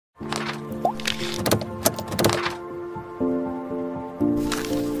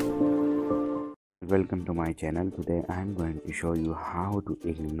welcome to my channel. Today I am going to show you how to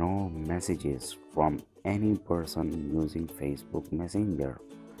ignore messages from any person using Facebook Messenger.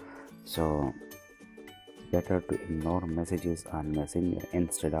 So better to ignore messages on Messenger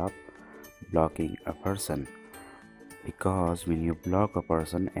instead of blocking a person, because when you block a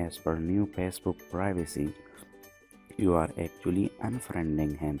person as per new Facebook privacy, you are actually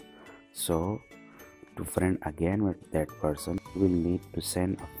unfriending him. So to friend again with that person, you will need to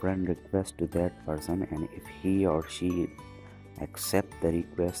send a friend request to that person, and if he or she accept the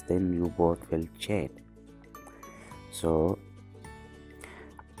request, then you both will chat. So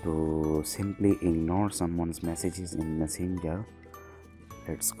to simply ignore someone's messages in Messenger,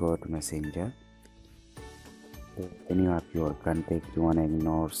 let's go to Messenger. Any of your contact you want to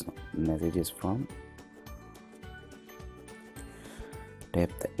ignore messages from, tap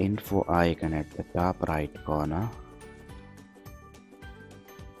the info icon at the top right corner.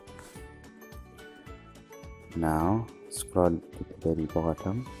 Now scroll to the very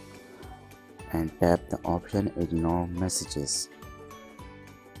bottom and tap the option ignore messages.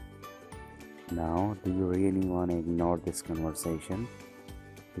 Now, do you really want to ignore this conversation?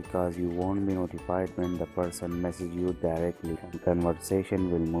 Because you won't be notified when the person messages you directly. The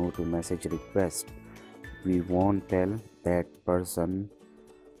conversation will move to message request. We won't tell that person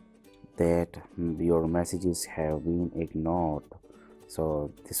that your messages have been ignored.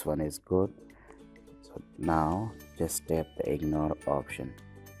 So this one is good. So now just tap the ignore option.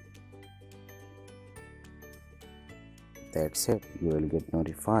 That's it, you will get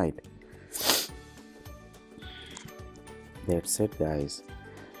notified. That's it, guys.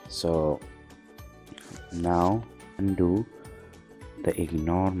 So now undo the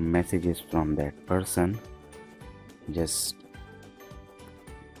ignore messages from that person. Just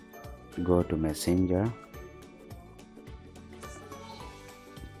go to Messenger,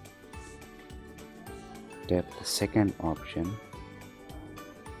 tap the second option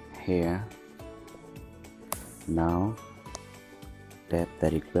here. Now tap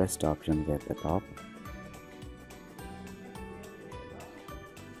the request options at the top,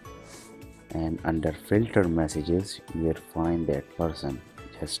 and under filter messages you will find that person.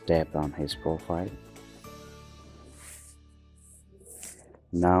 Just tap on his profile.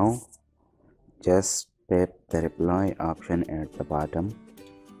 Now just tap the reply option at the bottom,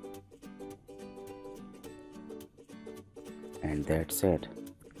 and that's it.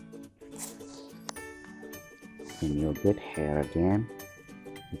 When you get here again,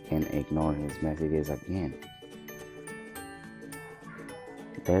 you can ignore his messages again.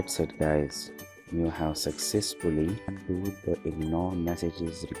 That's it, guys. You have successfully undo the ignore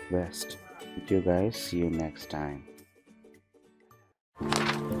messages request. Thank you, guys. See you next time.